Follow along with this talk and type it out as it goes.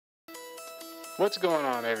What's going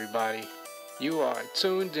on, everybody? You are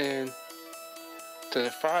tuned in to the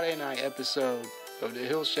Friday night episode of the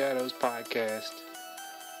Hill Shadows podcast.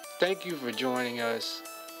 Thank you for joining us.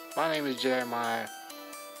 My name is Jeremiah.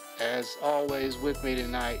 As always, with me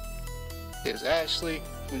tonight is Ashley.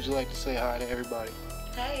 Would you like to say hi to everybody?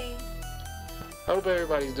 Hey. Hope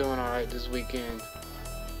everybody's doing alright this weekend.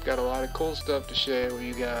 Got a lot of cool stuff to share with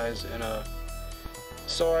you guys, and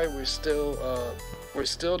sorry we're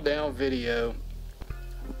still down video,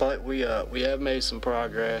 but we have made some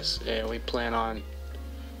progress, and we plan on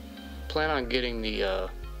getting the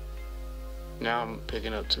now I'm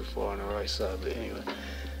picking up too far on the right side, but anyway,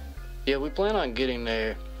 yeah, we plan on getting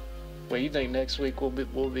there. Well, you think next week we'll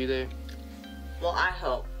be there? Well, I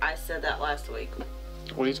hope. I said that last week.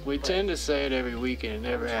 We tend to say it every week, and it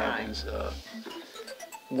never happens.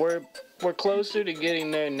 We're closer to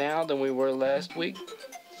getting there now than we were last week.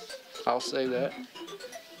 I'll say that.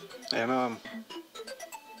 And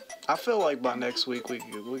I feel like by next week we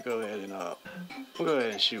go ahead and we'll go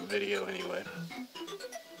ahead and shoot video anyway.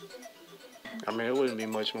 I mean, it wouldn't be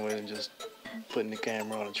much more than just putting the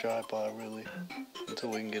camera on a tripod, really,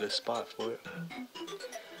 until we can get a spot for it.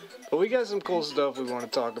 But we got some cool stuff we want to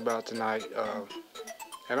talk about tonight.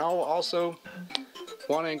 And I'll also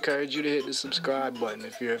want to encourage you to hit the subscribe button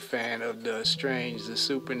if you're a fan of the strange, the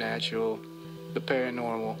supernatural, the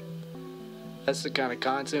paranormal. That's the kind of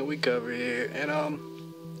content we cover here. And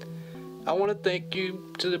I want to thank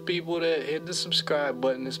you to the people that hit the subscribe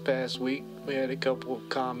button this past week. We had a couple of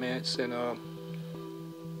comments, and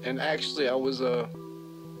actually I was a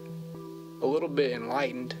little bit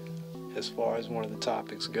enlightened as far as one of the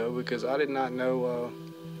topics go, because I did not know.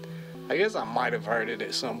 I guess I might have heard it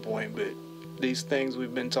at some point, but these things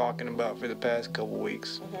we've been talking about for the past couple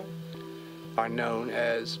weeks are known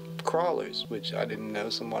as crawlers, which I didn't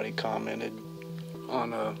know. Somebody commented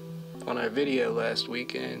on our video last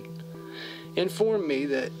week and informed me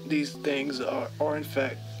that these things are in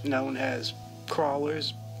fact known as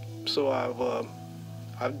crawlers. So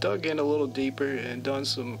I've dug in a little deeper and done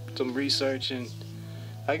some research, and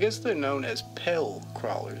I guess they're known as pale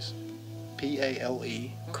crawlers.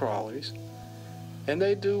 P-A-L-E, crawlers. And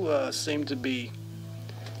they do seem to be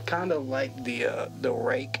kind of like the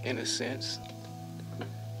rake in a sense.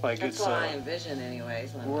 Like that's what I envision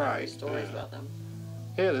anyways when I hear stories about them.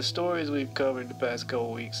 Yeah, the stories we've covered the past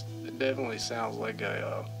couple weeks, it definitely sounds like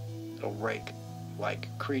a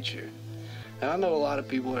rake-like creature. And I know a lot of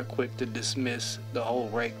people are quick to dismiss the whole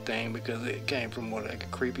rake thing because it came from like a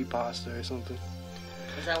creepypasta or something.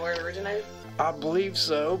 Is that where it originated? I believe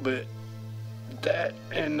so, but that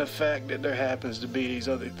and the fact that there happens to be these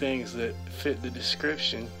other things that fit the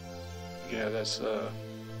description, you know, that's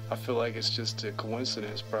I feel like it's just a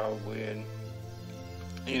coincidence probably. And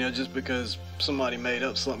you know, just because somebody made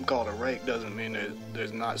up something called a rake doesn't mean that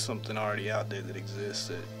there's not something already out there that exists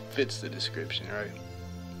that fits the description, right?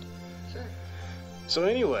 Sure. So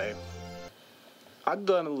anyway, I've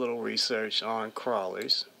done a little research on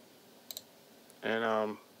crawlers, and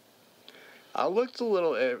I looked a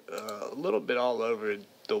little bit all over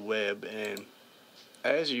the web, and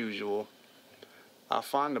as usual, I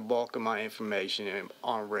find the bulk of my information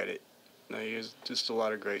on Reddit. Now, there's just a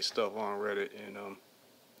lot of great stuff on Reddit, and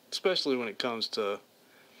especially when it comes to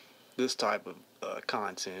this type of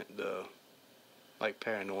content, like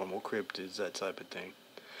paranormal, cryptids, that type of thing.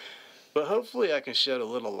 But hopefully I can shed a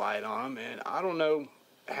little light on them, and I don't know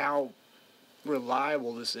how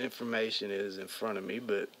reliable this information is in front of me,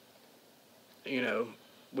 but you know,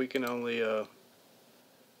 we can only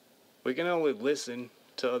listen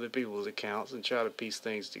to other people's accounts and try to piece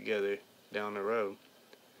things together down the road.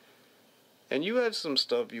 And you have some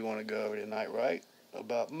stuff you want to go over tonight, right?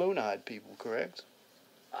 About moon-eyed people, correct?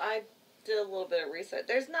 I did a little bit of research.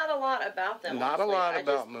 There's not a lot about them. Not honestly. a lot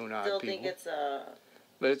about moon-eyed people. I still think it's a...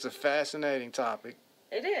 But it's a fascinating topic.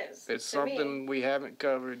 It is. It's something we haven't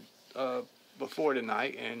covered before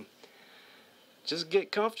tonight, and just get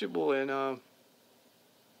comfortable and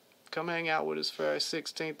come hang out with us for our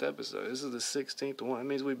 16th episode. This is the 16th one. It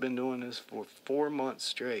means we've been doing this for 4 months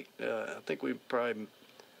straight. I think we probably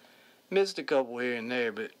missed a couple here and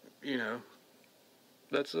there, but you know,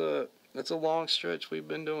 that's a long stretch we've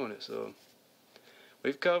been doing it. So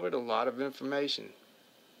we've covered a lot of information,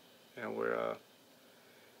 and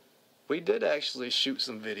we did actually shoot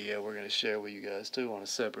some video we're going to share with you guys too on a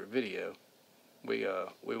separate video. We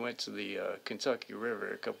went to the Kentucky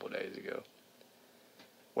River a couple of days ago,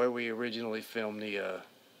 where we originally filmed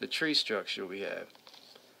the tree structure we have.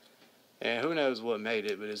 And who knows what made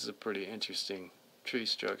it, but it's a pretty interesting tree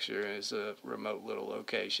structure, and it's a remote little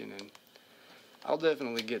location, and I'll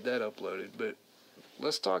definitely get that uploaded. But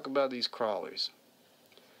let's talk about these crawlers.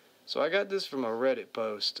 So I got this from a Reddit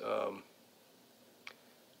post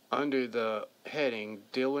under the heading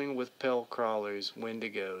 "Dealing with Pale Crawlers,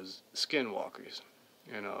 Wendigos, Skinwalkers."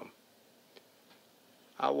 And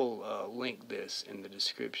I will link this in the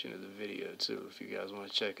description of the video too if you guys want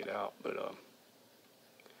to check it out. But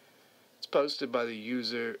it's posted by the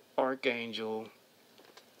user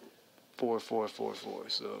Archangel4444.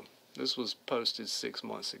 So this was posted 6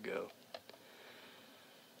 months ago.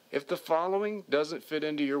 If the following doesn't fit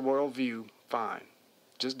into your worldview, fine.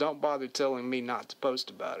 Just don't bother telling me not to post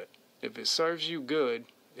about it. If it serves you good,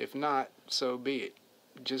 if not, so be it.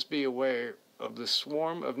 Just be aware of the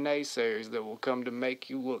swarm of naysayers that will come to make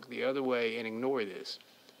you look the other way and ignore this.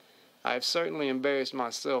 I have certainly embarrassed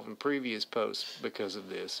myself in previous posts because of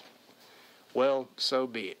this. Well, so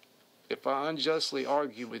be it. If I unjustly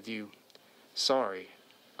argue with you, sorry.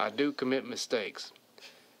 I do commit mistakes.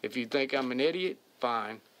 If you think I'm an idiot,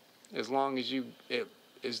 fine. As long as you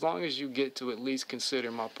get to at least consider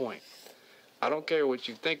my point. I don't care what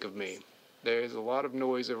you think of me. There is a lot of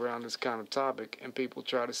noise around this kind of topic, and people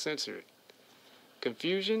try to censor it.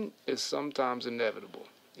 Confusion is sometimes inevitable.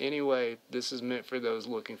 Anyway, this is meant for those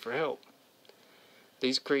looking for help.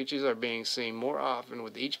 These creatures are being seen more often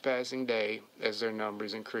with each passing day as their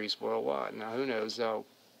numbers increase worldwide. Now, who knows how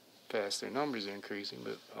fast their numbers are increasing,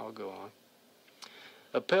 but I'll go on.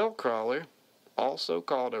 A pale crawler, also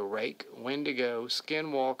called a rake, wendigo,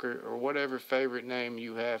 skinwalker, or whatever favorite name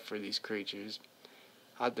you have for these creatures,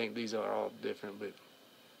 I think these are all different, but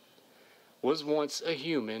was once a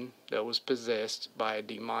human that was possessed by a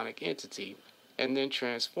demonic entity and then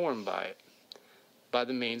transformed by it, by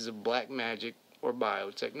the means of black magic or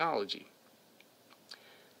biotechnology.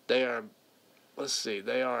 They are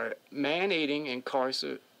man-eating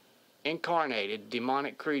incarnated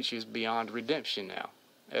demonic creatures beyond redemption now.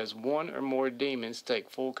 As one or more demons take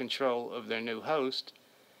full control of their new host,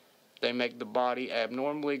 they make the body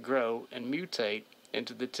abnormally grow and mutate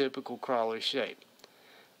into the typical crawler shape.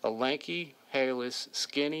 A lanky, hairless,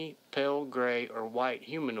 skinny, pale gray or white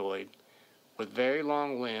humanoid with very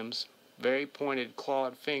long limbs, very pointed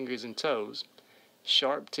clawed fingers and toes,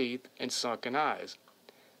 sharp teeth, and sunken eyes.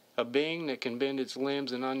 A being that can bend its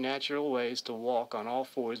limbs in unnatural ways to walk on all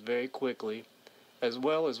fours very quickly, as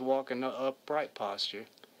well as walk in an upright posture,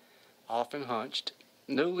 often hunched.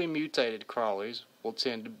 Newly mutated crawlers will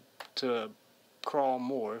tend to crawl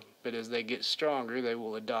more, but as they get stronger, they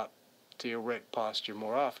will adopt to erect posture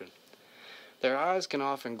more often. Their eyes can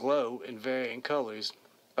often glow in varying colors.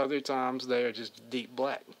 Other times they are just deep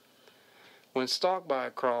black. When stalked by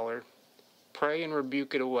a crawler, pray and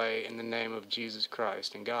rebuke it away in the name of Jesus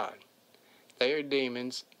Christ and God. They are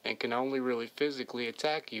demons and can only really physically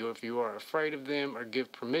attack you if you are afraid of them or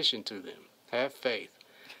give permission to them. Have faith.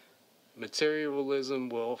 Materialism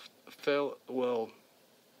will fail. Well,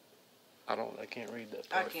 I can't read that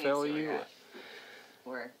part. Fail you.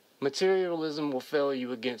 Where? Materialism will fail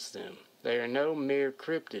you against them. They are no mere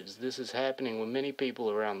cryptids. This is happening with many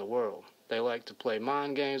people around the world. They like to play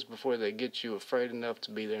mind games before they get you afraid enough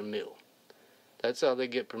to be their meal. That's how they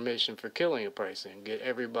get permission for killing a person. Get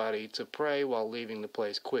everybody to pray while leaving the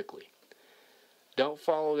place quickly. Don't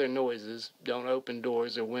follow their noises. Don't open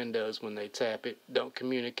doors or windows when they tap it. Don't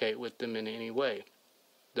communicate with them in any way.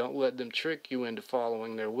 Don't let them trick you into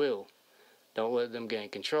following their will. Don't let them gain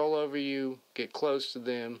control over you. Get close to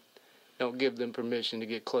them. Don't give them permission to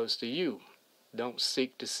get close to you. Don't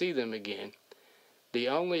seek to see them again. The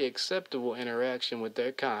only acceptable interaction with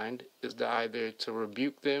their kind is to either to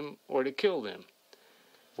rebuke them or to kill them.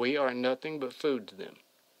 We are nothing but food to them.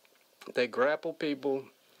 They grapple people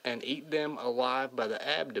and eat them alive by the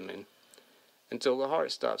abdomen until the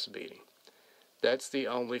heart stops beating. That's the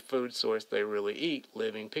only food source they really eat,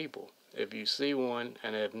 living people. If you see one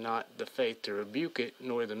and have not the faith to rebuke it,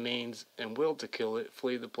 nor the means and will to kill it,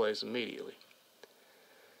 flee the place immediately.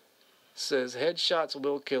 Says headshots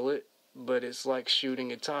will kill it, but it's like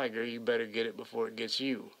shooting a tiger. You better get it before it gets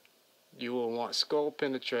you. You will want skull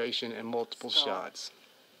penetration and multiple shots.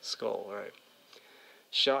 Skull, right.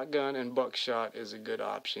 Shotgun and buckshot is a good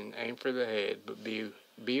option. Aim for the head, but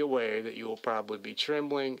be aware that you will probably be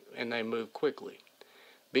trembling and they move quickly.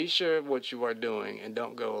 Be sure of what you are doing and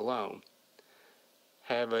don't go alone.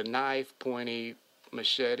 Have a knife, pointy,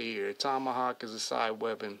 machete, or tomahawk as a side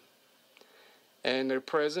weapon. And their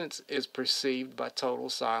presence is perceived by total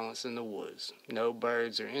silence in the woods. No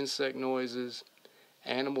birds or insect noises.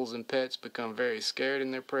 Animals and pets become very scared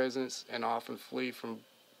in their presence and often flee from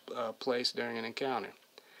a place during an encounter.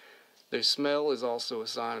 Their smell is also a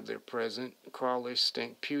sign of their presence. Crawlers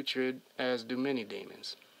stink putrid, as do many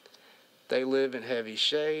demons. They live in heavy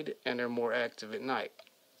shade and are more active at night.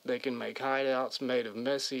 They can make hideouts made of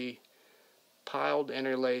messy, piled,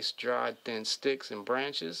 interlaced, dried, thin sticks and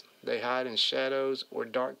branches. They hide in shadows or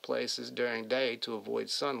dark places during day to avoid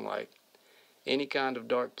sunlight. Any kind of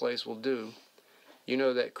dark place will do. You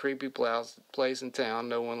know that creepy place in town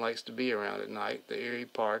no one likes to be around at night, the eerie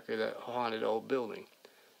park or that haunted old building.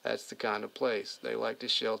 That's the kind of place. They like to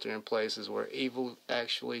shelter in places where evil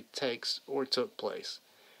actually takes or took place.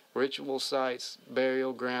 Ritual sites,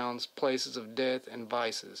 burial grounds, places of death and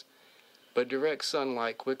vices. But direct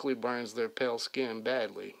sunlight quickly burns their pale skin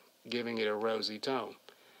badly, giving it a rosy tone.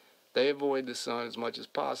 They avoid the sun as much as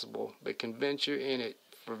possible, but can venture in it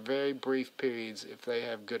for very brief periods if they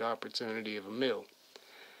have good opportunity of a meal.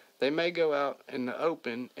 They may go out in the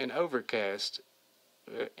open and overcast,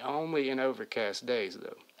 only in overcast days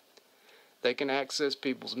though. They can access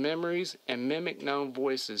people's memories and mimic known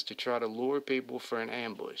voices to try to lure people for an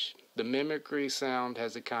ambush. The mimicry sound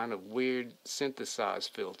has a kind of weird, synthesized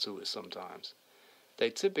feel to it sometimes. They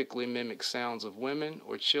typically mimic sounds of women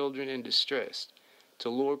or children in distress to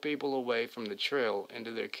lure people away from the trail into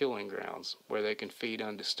their killing grounds where they can feed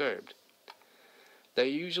undisturbed. They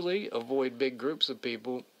usually avoid big groups of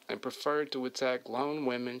people and prefer to attack lone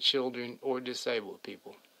women, children, or disabled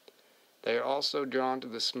people. They are also drawn to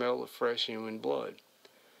the smell of fresh human blood.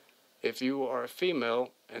 If you are a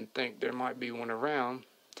female and think there might be one around,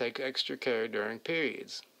 take extra care during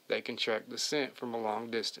periods. They can track the scent from a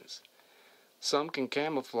long distance. Some can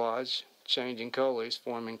camouflage, changing colors,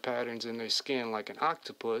 forming patterns in their skin like an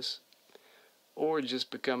octopus, or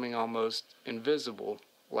just becoming almost invisible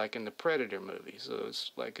like in the Predator movie. So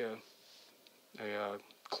it's like a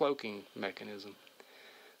cloaking mechanism.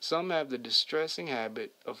 Some have the distressing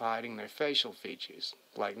habit of hiding their facial features,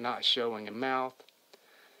 like not showing a mouth,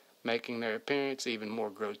 making their appearance even more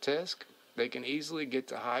grotesque. They can easily get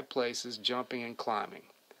to high places jumping and climbing,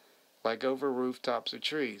 like over rooftops or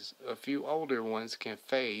trees. A few older ones can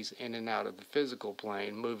phase in and out of the physical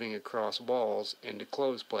plane, moving across walls into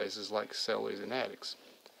closed places like cellars and attics.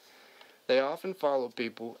 They often follow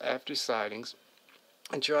people after sightings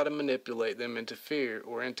and try to manipulate them into fear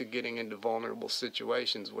or into getting into vulnerable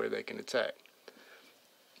situations where they can attack.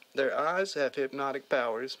 Their eyes have hypnotic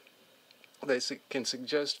powers. They can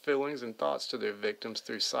suggest feelings and thoughts to their victims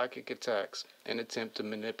through psychic attacks and attempt to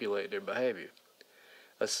manipulate their behavior.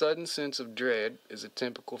 A sudden sense of dread is a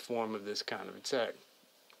typical form of this kind of attack.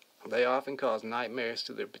 They often cause nightmares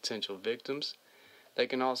to their potential victims. They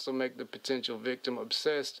can also make the potential victim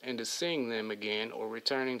obsessed into seeing them again or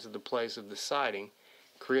returning to the place of the sighting,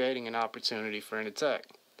 creating an opportunity for an attack.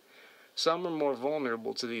 Some are more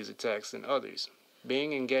vulnerable to these attacks than others.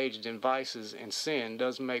 Being engaged in vices and sin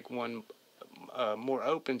does make one more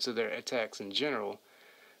open to their attacks in general.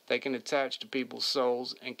 They can attach to people's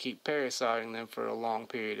souls and keep parasiting them for a long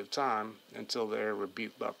period of time until they are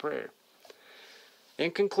rebuked by prayer.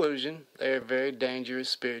 In conclusion, they are very dangerous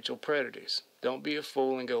spiritual predators. Don't be a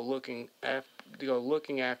fool and go looking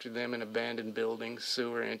after them in abandoned buildings,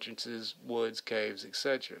 sewer entrances, woods, caves,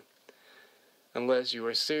 etc. Unless you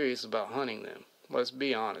are serious about hunting them. Let's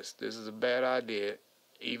be honest, this is a bad idea,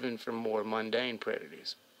 even for more mundane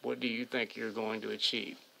predators. What do you think you're going to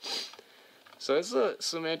achieve? So it's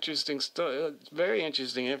some interesting stuff, very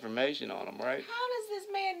interesting information on them, right? How does this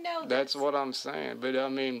man know this? That's what I'm saying, but I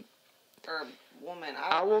mean... Or woman,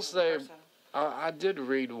 I will say, I did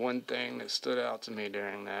read one thing that stood out to me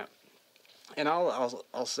during that. And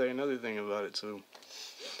I'll say another thing about it too.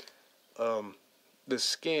 The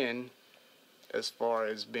skin, as far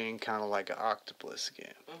as being kind of like an octopus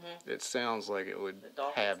skin, it sounds like it would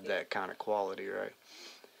have skin. That kind of quality, right?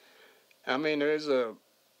 I mean, there's a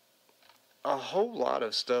whole lot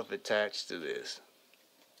of stuff attached to this.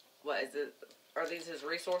 What is it? Are these his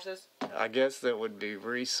resources? I guess that would be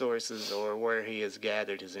resources or where he has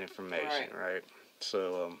gathered his information, right?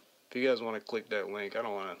 So, if you guys want to click that link, I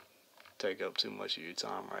don't want to take up too much of your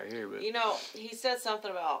time right here, but... You know, he said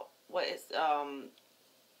something about, was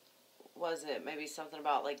it maybe something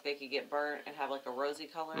about, like, they could get burnt and have, like, a rosy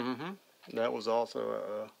color? Mm-hmm. That was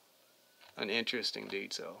also an interesting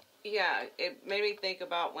detail. Yeah, it made me think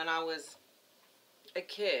about when I was a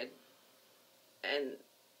kid and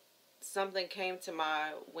something came to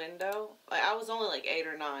my window. Like, I was only like 8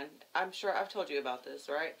 or 9. I'm sure I've told you about this,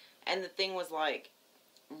 right? And the thing was like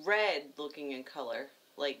red looking in color.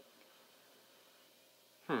 Like,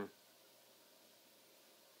 and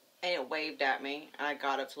it waved at me, and I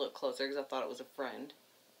got up to look closer because I thought it was a friend.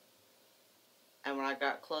 And when I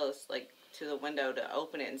got close, like, to the window to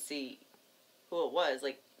open it and see who it was,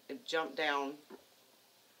 like, it jumped down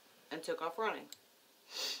and took off running.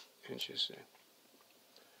 Interesting.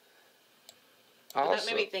 But that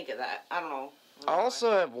made me think of that. I don't know. I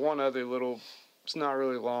also have one other little, it's not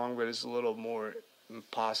really long, but it's a little more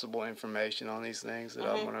possible information on these things that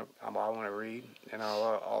I want to read, and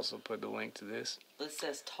I'll also put the link to this. It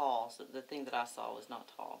says tall, so the thing that I saw was not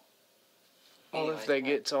tall. Well, if they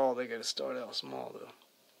get tall, they got to start out small, though.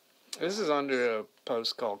 This is under a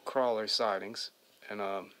post called Crawler Sightings, and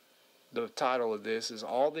the title of this is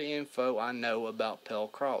All the Info I Know About Pale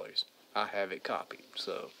Crawlers. I have it copied,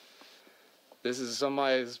 so this is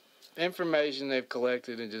somebody's information they've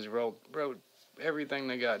collected and just wrote everything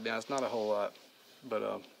they got down. It's not a whole lot,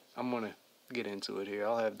 but I'm going to get into it here.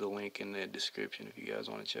 I'll have the link in the description if you guys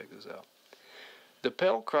want to check this out. The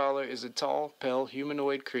pale crawler is a tall, pale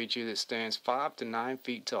humanoid creature that stands 5 to 9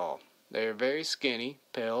 feet tall. They are very skinny,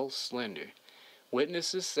 pale, slender.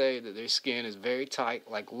 Witnesses say that their skin is very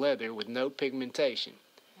tight like leather with no pigmentation.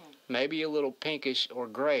 Maybe a little pinkish or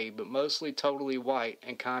gray, but mostly totally white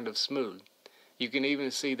and kind of smooth. You can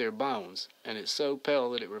even see their bones, and it's so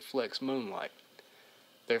pale that it reflects moonlight.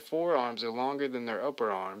 Their forearms are longer than their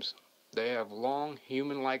upper arms. They have long,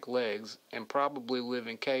 human-like legs and probably live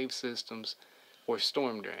in cave systems or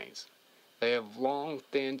storm drains. They have long,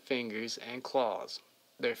 thin fingers and claws.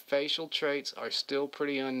 Their facial traits are still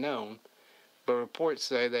pretty unknown, but reports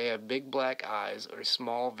say they have big black eyes or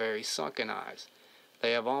small, very sunken eyes.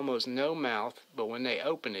 They have almost no mouth, but when they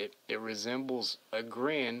open it, it resembles a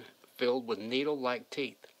grin filled with needle-like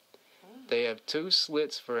teeth. They have 2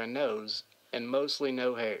 slits for a nose and mostly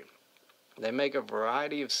no hair. They make a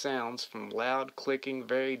variety of sounds from loud clicking,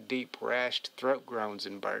 very deep rashed throat groans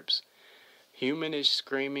and burps, humanish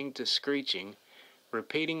screaming to screeching,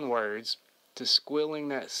 repeating words, to squealing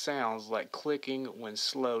that sounds like clicking when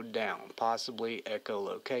slowed down, possibly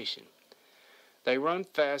echolocation. They run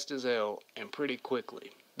fast as hell and pretty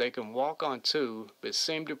quickly. They can walk on 2, but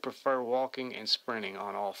seem to prefer walking and sprinting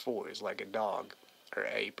on all 4s, like a dog, or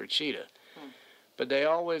ape, or cheetah. But they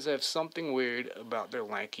always have something weird about their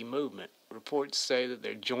lanky movement. Reports say that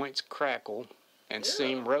their joints crackle and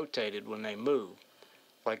seem rotated when they move,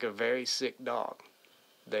 like a very sick dog.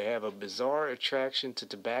 They have a bizarre attraction to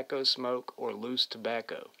tobacco smoke or loose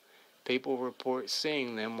tobacco. People report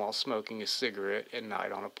seeing them while smoking a cigarette at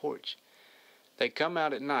night on a porch. They come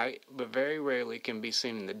out at night, but very rarely can be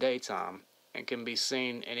seen in the daytime, and can be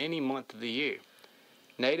seen in any month of the year.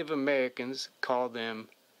 Native Americans call them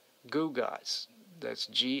Pukwudgies. That's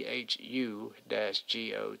Ghu-Gots.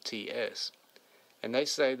 And they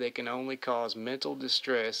say they can only cause mental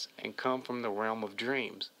distress and come from the realm of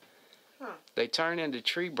dreams. They turn into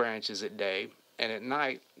tree branches at day, and at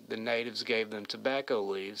night the natives gave them tobacco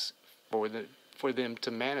leaves for them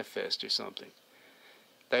to manifest or something.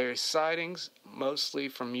 There are sightings mostly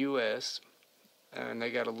from U.S., and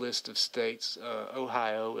they got a list of states,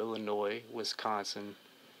 Ohio, Illinois, Wisconsin,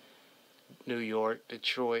 New York,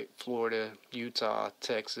 Detroit, Florida, Utah,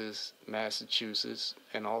 Texas, Massachusetts,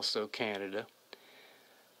 and also Canada,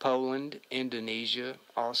 Poland, Indonesia,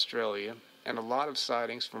 Australia, and a lot of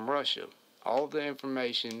sightings from Russia. All of the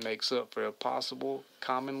information makes up for a possible,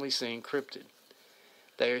 commonly seen cryptid.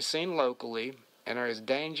 They are seen locally and are as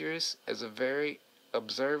dangerous as a very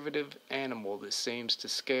observative animal that seems to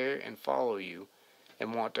scare and follow you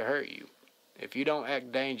and want to hurt you. If you don't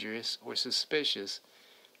act dangerous or suspicious,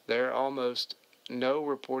 there are almost no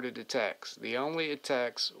reported attacks. The only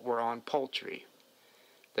attacks were on poultry.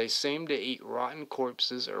 They seem to eat rotten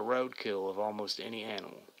corpses or roadkill of almost any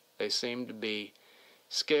animal. They seem to be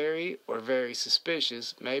scary or very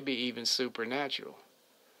suspicious, maybe even supernatural.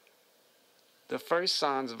 The first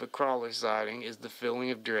signs of a crawler sighting is the feeling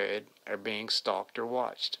of dread or being stalked or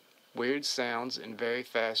watched. Weird sounds and very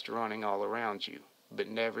fast running all around you, but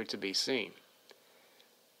never to be seen.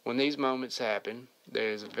 When these moments happen,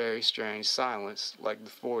 there is a very strange silence, like the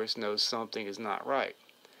forest knows something is not right.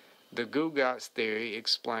 The Pukwudgies theory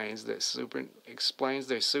explains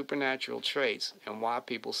their supernatural traits and why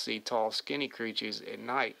people see tall, skinny creatures at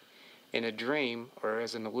night in a dream or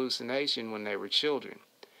as an hallucination when they were children.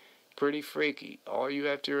 Pretty freaky. All you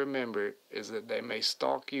have to remember is that they may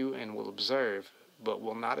stalk you and will observe, but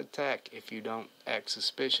will not attack if you don't act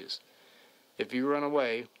suspicious. If you run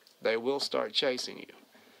away, they will start chasing you.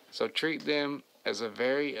 So treat them as a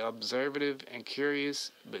very observative and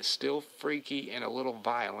curious, but still freaky and a little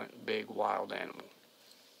violent, big wild animal.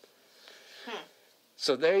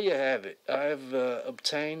 So there you have it. I've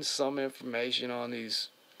obtained some information on these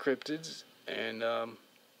cryptids, and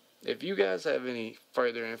if you guys have any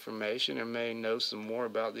further information or may know some more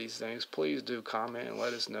about these things, please do comment and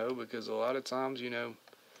let us know, because a lot of times,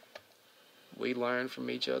 we learn from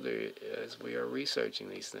each other as we are researching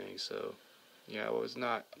these things. So, Yeah, it was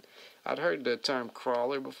not. I'd heard the term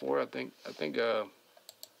crawler before. I think I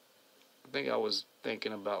was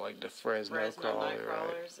thinking about like the Fresno crawler, night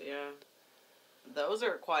crawlers, right? Yeah. Those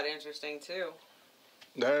are quite interesting too.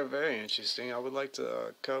 They're very interesting. I would like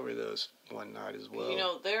to cover those one night as well. You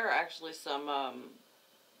know, there are actually some,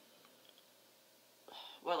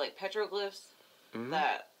 like petroglyphs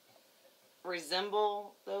that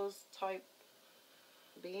resemble those type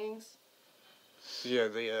beings. Yeah,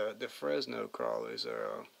 the Fresno crawlers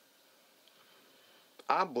are.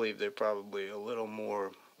 I believe they're probably a little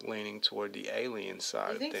more leaning toward the alien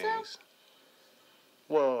side of things. So?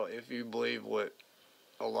 Well, if you believe what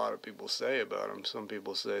a lot of people say about them, some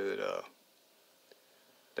people say that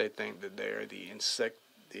they think that they're the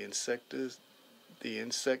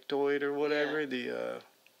insectoid or whatever. Yeah.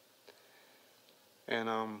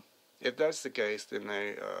 If that's the case, then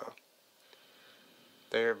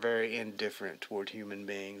they're very indifferent toward human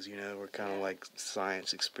beings. You know, we're kind of like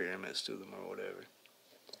science experiments to them or whatever.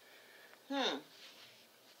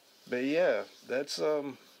 But yeah, that's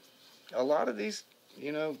a lot of these.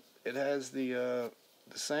 You know, it has the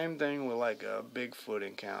same thing with like a Bigfoot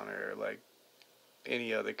encounter, or like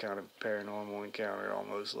any other kind of paranormal encounter.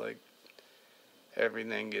 Almost like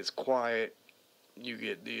everything gets quiet. You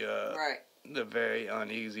get the very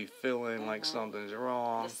uneasy feeling, like something's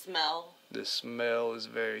wrong. The smell is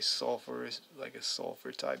very sulfurous, like a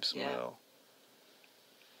sulfur type smell.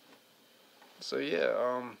 So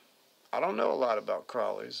yeah, I don't know a lot about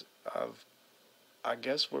crawlers. I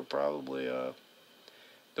guess we're probably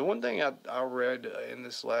the one thing I read in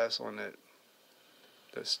this last one that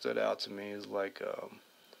stood out to me is like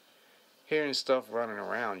hearing stuff running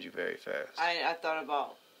around you very fast. I thought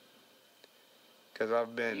about. Cause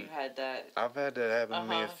You've had that. I've had that happen to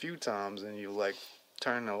me a few times, and you like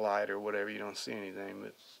turn the light or whatever, you don't see anything.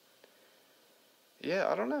 But yeah,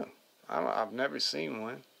 I don't know. I've never seen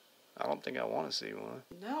one. I don't think I want to see one.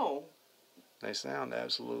 No. They sound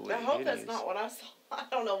absolutely I hope hideous. that's not what I saw. I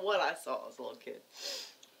don't know what I saw as a little kid.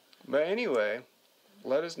 But anyway,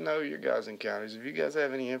 let us know your guys' encounters. If you guys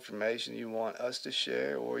have any information you want us to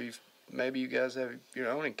share, or maybe you guys have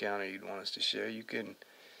your own encounter you'd want us to share, you can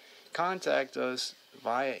contact us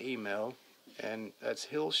via email, and that's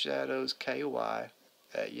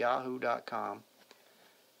hillshadowsky@yahoo.com,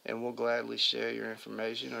 and we'll gladly share your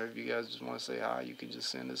information. Or if you guys just want to say hi, you can just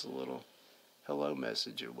send us a little hello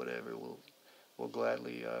message or whatever. We'll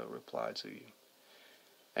gladly reply to you.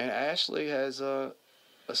 And Ashley has a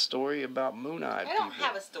story about moon-eyed people. I don't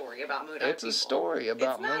have a story about moon-eyed people. It's a story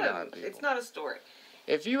about moon-eyed people. It's not a story.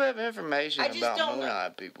 If you have information about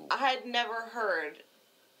moon-eyed people. I had never heard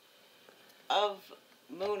of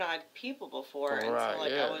moon-eyed people before until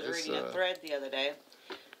I was reading a thread the other day,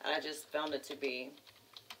 and I just found it to be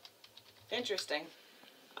interesting.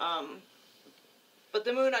 But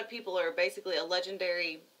the moon-eyed people are basically a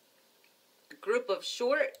legendary group of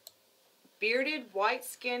short, bearded,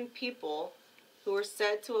 white-skinned people who are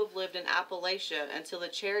said to have lived in Appalachia until the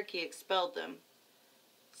Cherokee expelled them.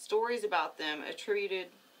 Stories about them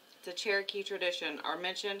attributed to Cherokee tradition are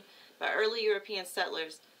mentioned by early European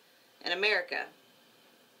settlers in America.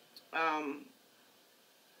 In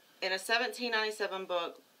a 1797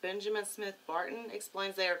 book, Benjamin Smith Barton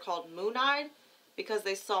explains they are called moon-eyed because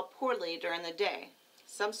they saw poorly during the day.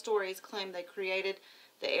 Some stories claim they created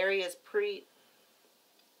the area's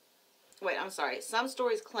Some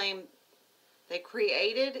stories claim they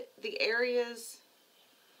created the area's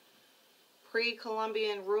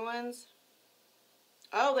pre-Columbian ruins.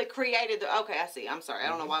 Oh, they created okay, I see. I'm sorry. I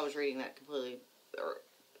don't know why I was reading that completely. Or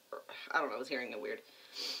I don't know, I was hearing it weird.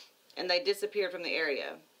 And they disappeared from the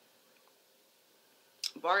area.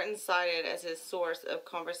 Barton cited as his source of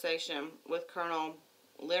conversation with Colonel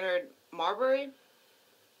Leonard Marbury,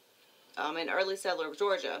 an early settler of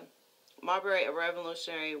Georgia. Marbury, a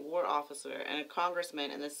Revolutionary War officer and a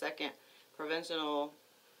congressman in the Second Provincial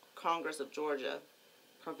Congress of Georgia.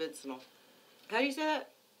 Provincial. How do you say that?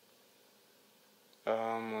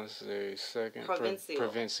 Let's see, second.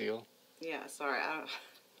 Provincial. Yeah, sorry. I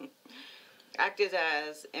don't acted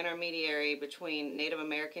as intermediary between Native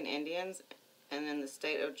American Indians and then the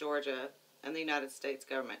state of Georgia and the United States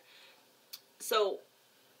government. So,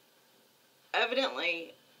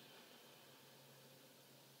 evidently,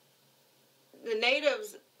 the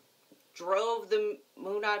natives drove the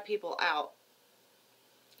moon-eyed people out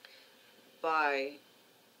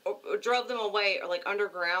or drove them away, or like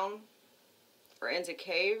underground, or into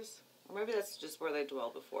caves, or maybe that's just where they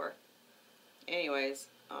dwelled before. Anyways,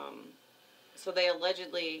 so they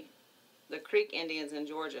the Creek Indians in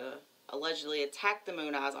Georgia allegedly attacked the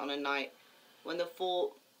moon-eyes on a night when the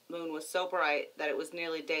full moon was so bright that it was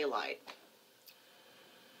nearly daylight.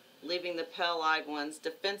 leaving the pale-eyed ones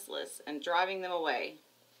defenseless and driving them away.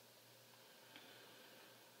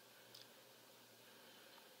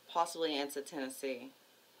 Possibly into Tennessee.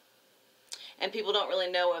 And people don't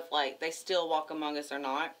really know if, like, they still walk among us or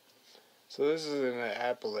not. So this is in the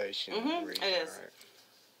Appalachian region, it is. right?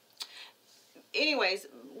 Anyways,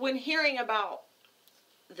 when hearing about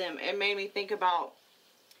them, it made me think about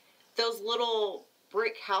those little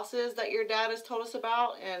brick houses that your dad has told us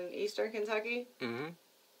about in eastern Kentucky. Mm-hmm.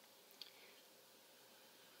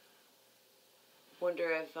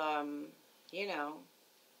 Wonder if, you know...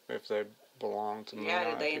 If they belong to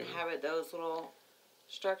Yeah, did they inhabit those little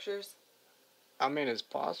structures? I mean, it's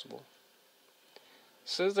possible. It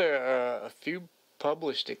says there are a few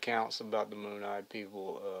published accounts about the Moon-Eyed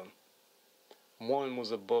people. One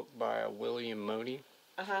was a book by William Mooney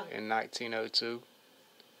in 1902.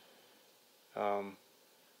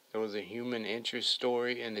 There was a human interest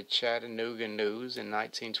story in the Chattanooga News in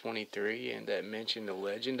 1923, and that mentioned the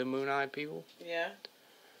legend of Moon-Eyed people. Yeah.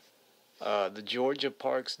 The Georgia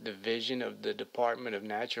Parks Division of the Department of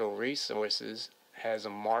Natural Resources has a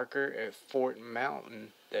marker at Fort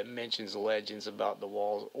Mountain that mentions legends about the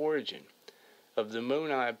wall's origin. Of the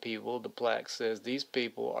Moon-Eyed people, the plaque says these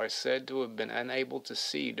people are said to have been unable to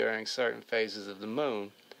see during certain phases of the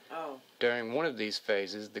moon. Oh. During one of these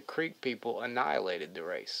phases, the Creek people annihilated the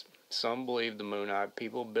race. Some believe the Moon-Eyed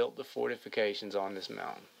people built the fortifications on this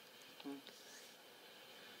mountain.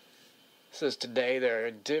 It says today there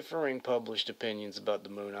are differing published opinions about the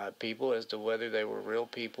Moon-Eyed people as to whether they were real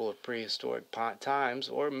people of prehistoric times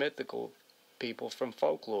or mythical people from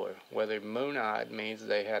folklore. Whether moon-eyed means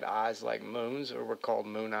they had eyes like moons or were called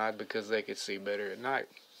moon-eyed because they could see better at night.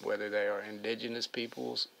 Whether they are indigenous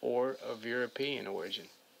peoples or of European origin.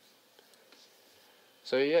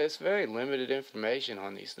 So yeah, it's very limited information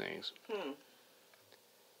on these things.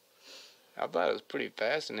 I thought it was pretty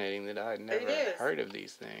fascinating that I had never heard of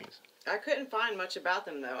these things. I couldn't find much about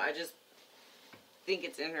them, though. I just think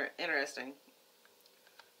it's interesting.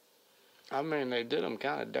 I mean, they did them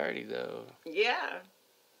kind of dirty, though. Yeah.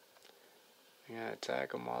 Yeah,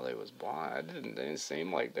 attack them while they was blind. They didn't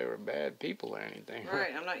seem like they were bad people or anything.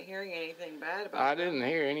 Right, I'm not hearing anything bad about them. I didn't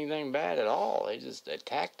hear anything bad at all. They just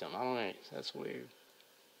attacked them. I don't know. That's weird.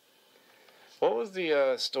 What was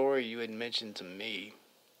the story you had mentioned to me?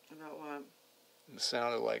 About what? It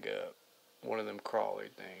sounded like one of them crawler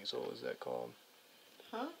things. What was that called?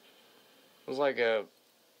 Huh? It was like a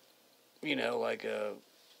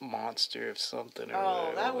monster of something.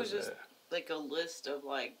 Or that was just like a list of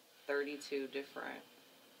like 32 different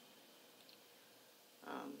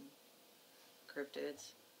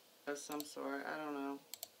cryptids of some sort. I don't know.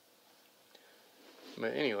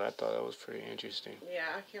 But anyway, I thought that was pretty interesting.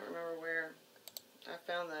 Yeah, I can't remember where I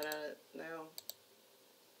found that at now.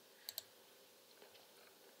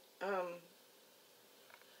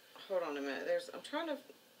 Hold on a minute. I'm trying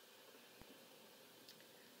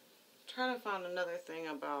to find another thing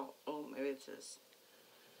about. Oh, maybe it's this.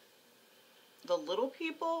 The little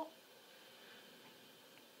people.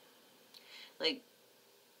 Like,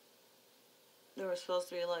 there was supposed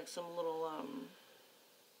to be like some little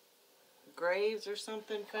graves or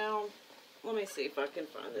something found. Let me see if I can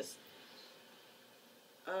find this.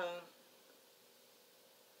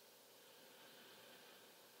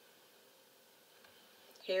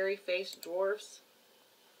 Hairy-faced dwarfs.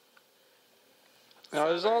 Now,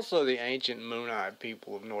 there's also the ancient Moon-Eyed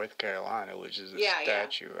people of North Carolina, which is a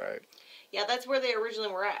statue, right? Yeah, that's where they originally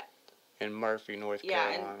were at. In Murphy, North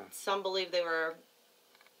Carolina. Yeah, and some believe they were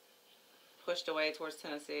pushed away towards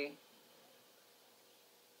Tennessee.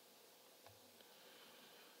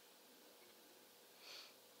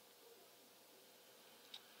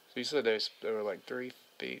 So you said they were like 3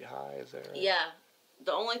 feet high, is that right? Yeah.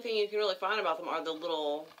 The only thing you can really find about them are the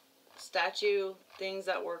little statue things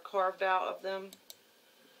that were carved out of them.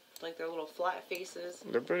 Like their little flat faces.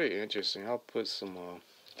 They're pretty interesting. I'll put some...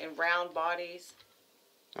 and round bodies.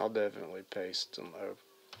 I'll definitely paste some...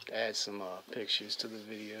 add some pictures to the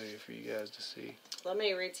video here for you guys to see. Let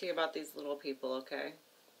me read to you about these little people, okay?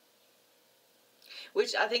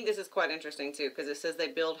 Which I think this is quite interesting, too, because it says they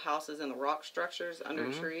build houses in the rock structures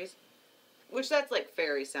under trees. Which that's like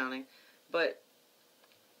fairy sounding. But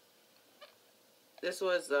this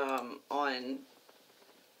was on...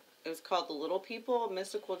 It was called The Little People,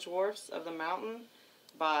 Mystical Dwarfs of the Mountain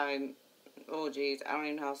by... Oh, geez. I don't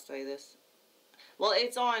even know how to say this. Well,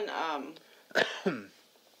 it's on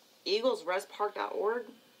eaglesrestpark.org.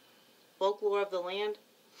 Folklore of the Land.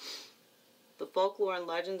 The folklore and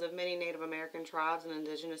legends of many Native American tribes and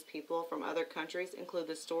indigenous people from other countries include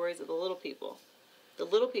the stories of the Little People. The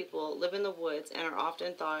Little People live in the woods and are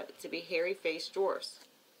often thought to be hairy-faced dwarfs.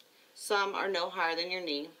 Some are no higher than your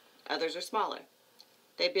knee, others are smaller.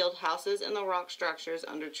 They build houses in the rock structures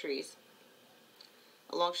under trees,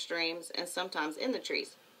 along streams, and sometimes in the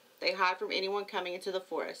trees. They hide from anyone coming into the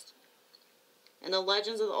forest. In the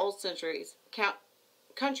legends of the old countries,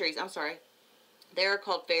 they are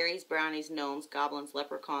called fairies, brownies, gnomes, goblins,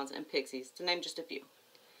 leprechauns, and pixies, to name just a few.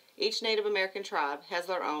 Each Native American tribe has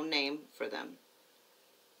their own name for them.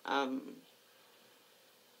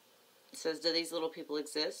 It says, do these little people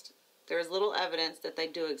exist? There is little evidence that they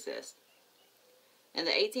do exist. In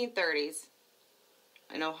the 1830s,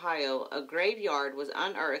 in Ohio, a graveyard was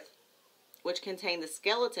unearthed which contained the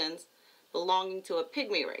skeletons belonging to a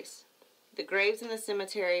pygmy race. The graves in the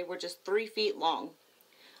cemetery were just 3 feet long.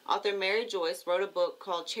 Author Mary Joyce wrote a book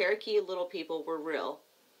called Cherokee Little People Were Real.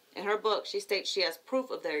 In her book, she states she has proof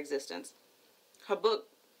of their existence. Her book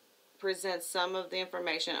presents some of the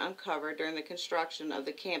information uncovered during the construction of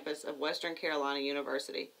the campus of Western Carolina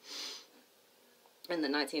University in the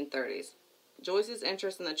 1930s. Joyce's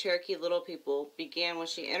interest in the Cherokee Little People began when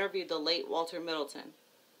she interviewed the late Walter Middleton.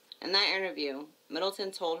 In that interview,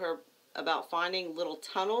 Middleton told her about finding little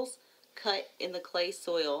tunnels cut in the clay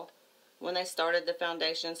soil when they started the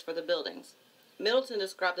foundations for the buildings. Middleton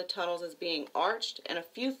described the tunnels as being arched and a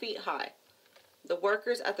few feet high. The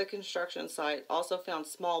workers at the construction site also found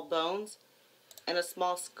small bones and a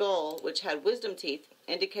small skull which had wisdom teeth,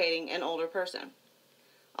 indicating an older person.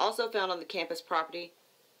 Also found on the campus property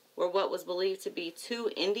were what was believed to be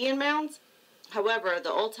 2 Indian mounds. However,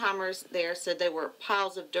 the old-timers there said they were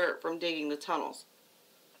piles of dirt from digging the tunnels.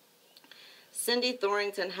 Cindy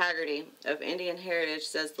Thorington Haggerty of Indian Heritage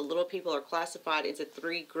says the little people are classified into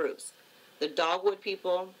 3 groups: the Dogwood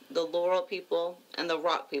people, the Laurel people, and the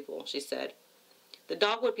Rock people, she said. The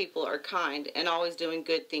Dogwood people are kind and always doing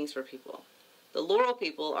good things for people. The Laurel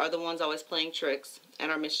people are the ones always playing tricks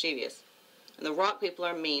and are mischievous. And the Rock people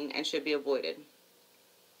are mean and should be avoided.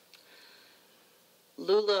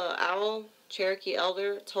 Lula Owl, Cherokee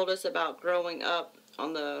elder, told us about growing up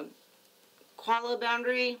on the Qualla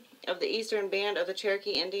boundary of the eastern band of the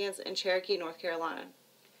Cherokee Indians in Cherokee, North Carolina.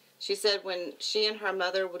 She said when she and her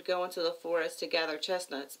mother would go into the forest to gather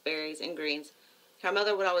chestnuts, berries, and greens, her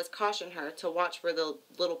mother would always caution her to watch for the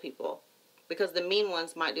little people, because the mean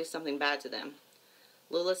ones might do something bad to them.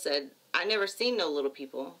 Lula said, "I never seen no little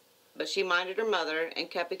people," but she minded her mother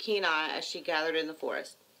and kept a keen eye as she gathered in the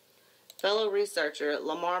forest. Fellow researcher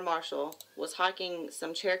Lamar Marshall was hiking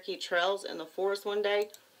some Cherokee trails in the forest one day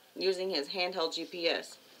using his handheld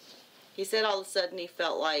GPS. He said all of a sudden he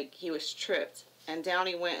felt like he was tripped, and down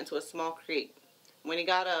he went into a small creek. When he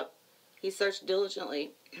got up, he searched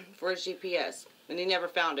diligently for his GPS, and he never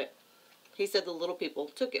found it. He said the little people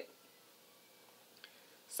took it.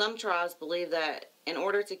 Some tribes believe that in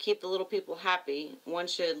order to keep the little people happy, one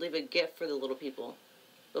should leave a gift for the little people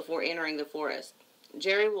before entering the forest.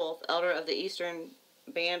 Jerry Wolf, elder of the eastern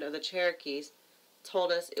band of the Cherokees,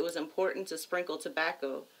 told us it was important to sprinkle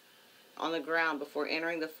tobacco on the ground before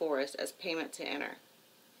entering the forest as payment to enter.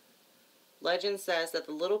 Legend says that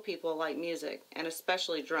the little people like music, and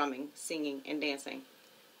especially drumming, singing, and dancing.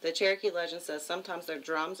 The Cherokee legend says sometimes their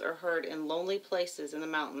drums are heard in lonely places in the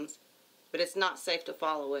mountains, but it's not safe to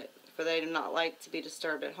follow it, for they do not like to be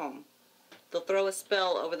disturbed at home. They'll throw a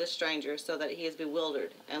spell over the stranger so that he is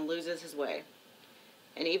bewildered and loses his way.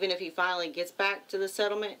 And even if he finally gets back to the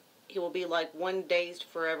settlement, he will be like one dazed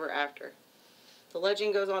forever after. The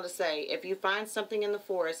legend goes on to say, if you find something in the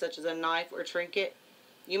forest, such as a knife or trinket,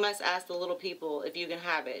 you must ask the little people if you can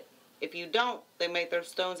have it. If you don't, they may throw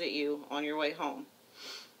stones at you on your way home.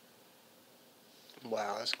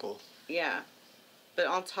 Wow, that's cool. Yeah. But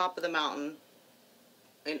on top of the mountain,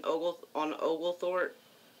 on Oglethorpe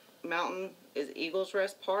Mountain, is Eagles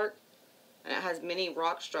Rest Park. And it has many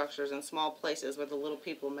rock structures and small places where the little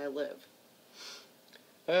people may live.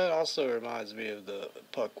 That also reminds me of the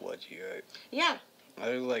Pukwudgie, right? Yeah.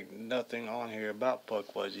 There's like nothing on here about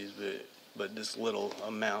Pukwudgies, but this little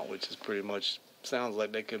amount, which is pretty much, sounds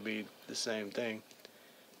like they could be the same thing.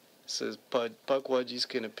 It says Pukwudgies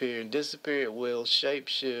can appear and disappear at will,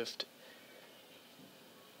 shapeshift,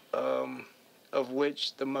 of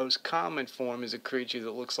which the most common form is a creature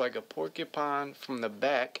that looks like a porcupine from the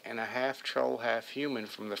back and a half troll, half human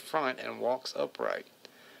from the front and walks upright.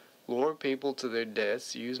 Lure people to their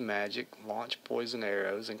deaths, use magic, launch poison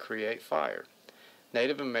arrows, and create fire.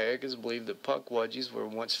 Native Americans believe that Pukwudgies were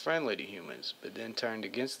once friendly to humans, but then turned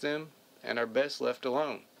against them and are best left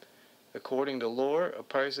alone. According to lore, a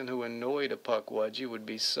person who annoyed a Pukwudgie would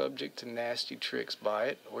be subject to nasty tricks by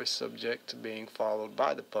it, or subject to being followed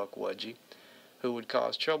by the Pukwudgie, who would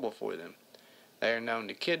cause trouble for them. They are known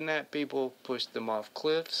to kidnap people, push them off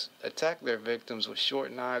cliffs, attack their victims with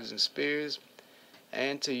short knives and spears,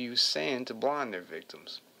 and to use sand to blind their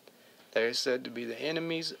victims. They are said to be the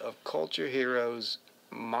enemies of culture heroes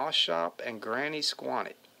Moshop and Granny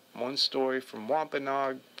Squannet. One story from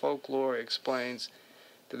Wampanoag folklore explains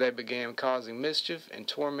that they began causing mischief and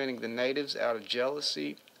tormenting the natives out of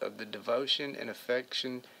jealousy of the devotion and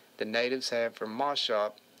affection the natives had for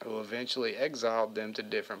Moshop, who eventually exiled them to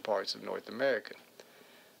different parts of North America.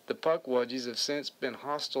 The Pukwudgies have since been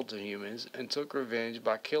hostile to humans and took revenge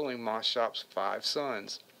by killing Moshop's 5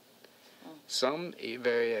 sons. Some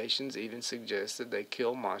variations even suggest that they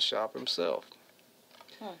killed Moshop himself.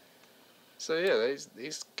 So yeah,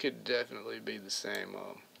 these could definitely be the same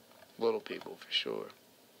little people for sure.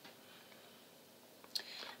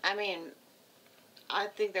 I mean, I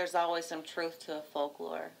think there's always some truth to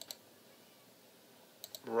folklore.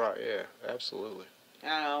 Right, yeah, absolutely. I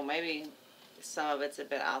don't know, maybe some of it's a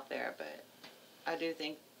bit out there, but I do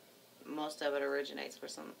think most of it originates from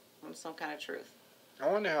some kind of truth.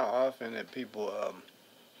 I wonder how often that people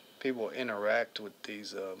interact with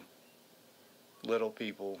these little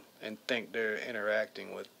people and think they're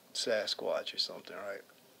interacting with Sasquatch or something, right?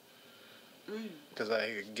 Because I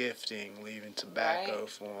hear gifting, leaving totobacco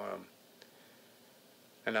for them.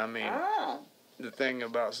 And I mean, the thing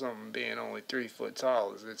about something being only 3 foot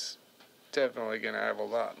tall is it's definitely going to have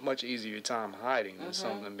much easier time hiding than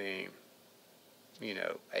something being,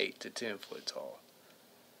 8 to 10 foot tall.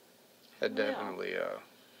 That definitely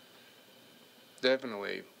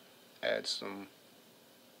adds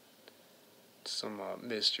some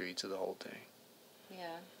mystery to the whole thing.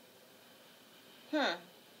 Yeah.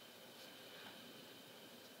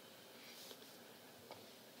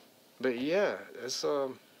 But yeah, it's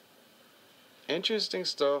interesting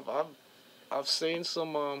stuff. I've seen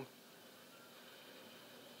some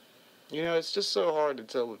it's just so hard to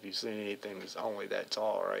tell if you've seen anything that's only that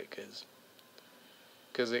tall, right?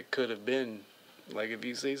 Because it could have been, like, if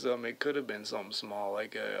you see something, it could have been something small,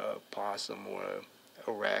 like a possum or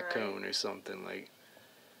a raccoon or something. Like,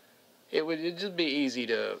 it'd just be easy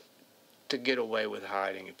to get away with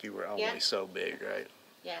hiding if you were only so big, right?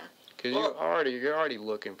 Yeah. Because you're already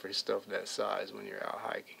looking for stuff that size when you're out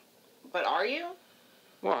hiking. But are you?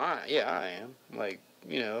 Well, I am. Like,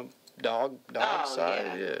 dog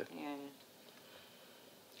size, yeah.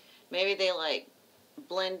 Maybe they, like,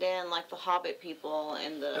 blend in like the Hobbit people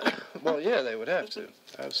and the... Well, yeah, they would have to.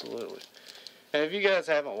 Absolutely. And if you guys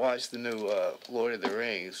haven't watched the new Lord of the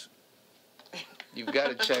Rings, you've got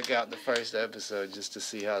to check out the first episode just to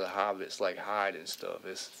see how the hobbits, like, hide and stuff.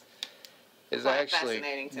 It's actually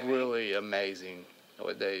really amazing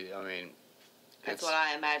what that's what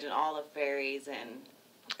I imagine, all the fairies and...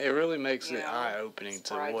 It really makes it eye-opening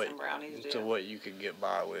to what you could get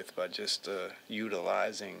by with by just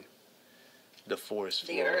utilizing the forest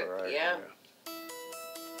floor, right? Yeah.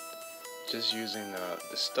 Just using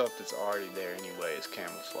the stuff that's already there anyway as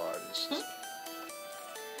camouflage. It's just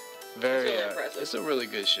very impressive. It's a really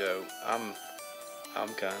good show. I'm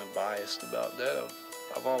kind of biased about that.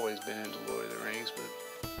 I've always been into Lord of the Rings, but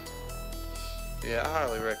yeah, I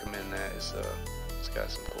highly recommend that. It's got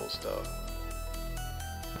some cool stuff.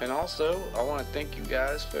 And also, I want to thank you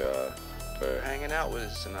guys for hanging out with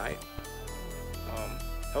us tonight.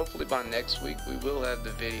 Hopefully by next week we will have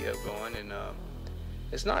the video going, and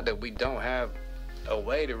it's not that we don't have a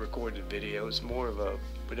way to record the video. It's more of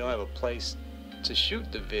we don't have a place to shoot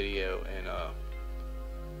the video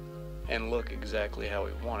and look exactly how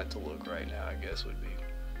we want it to look right now, I guess would be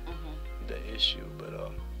the issue. But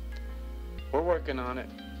we're working on it,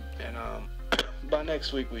 and by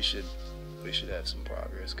next week we should have some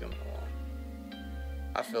progress coming along.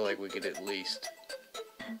 I feel like we could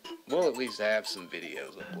we'll at least have some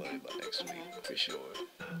videos uploaded by next week, for sure.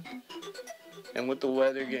 And with the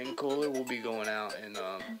weather getting cooler, we'll be going out and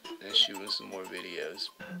shooting some more videos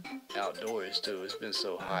outdoors too. It's been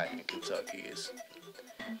so hot in Kentucky. It's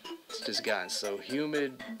just gotten so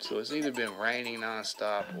humid, so it's either been raining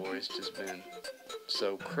nonstop or it's just been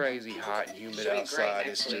so crazy hot and humid outside.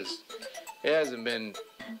 It's just, it hasn't been,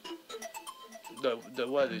 the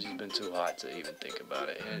weather's just been too hot to even think about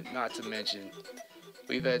it. And not to mention,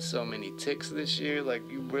 we've had so many ticks this year, like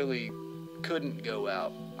you really couldn't go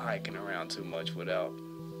out hiking around too much without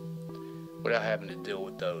having to deal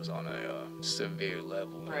with those on a severe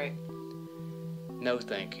level. Right. No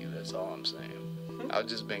thank you, that's all I'm saying. I've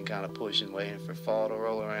just been kind of pushing, waiting for fall to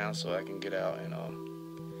roll around so I can get out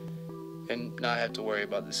and not have to worry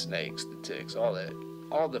about the snakes, the ticks, all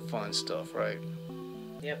the fun stuff, right?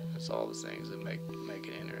 Yep. That's all the things that make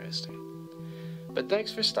it interesting. But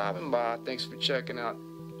thanks for stopping by. Thanks for checking out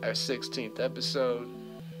our 16th episode.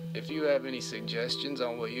 If you have any suggestions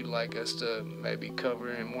on what you'd like us to maybe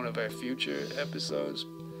cover in one of our future episodes,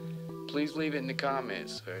 please leave it in the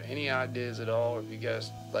comments, or any ideas at all. Or if you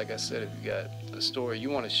guys, like I said, if you got a story you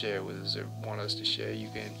want to share with us or want us to share, you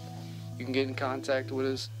can get in contact with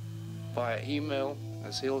us via email.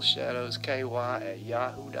 That's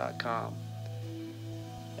hillshadowsky@yahoo.com.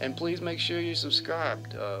 And please make sure you're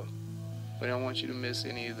subscribed. We don't want you to miss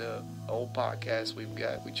any of the old podcasts we've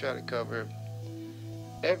got. We try to cover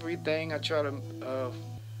everything. I try to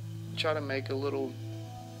make a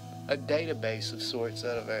database of sorts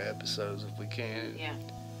out of our episodes if we can. Yeah.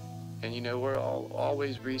 And you know, we're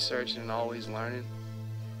always researching and always learning.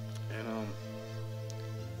 And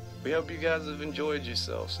we hope you guys have enjoyed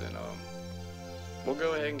yourselves. And we'll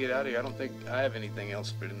go ahead and get out of here. I don't think I have anything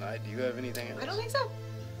else for tonight. Do you have anything else? I don't think so.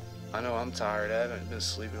 I know I'm tired. I haven't been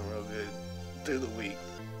sleeping real good through the week.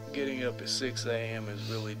 Getting up at 6 a.m. is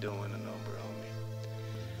really doing a number on me.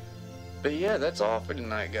 But yeah, that's all for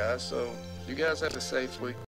tonight, guys. So you guys have a safe week.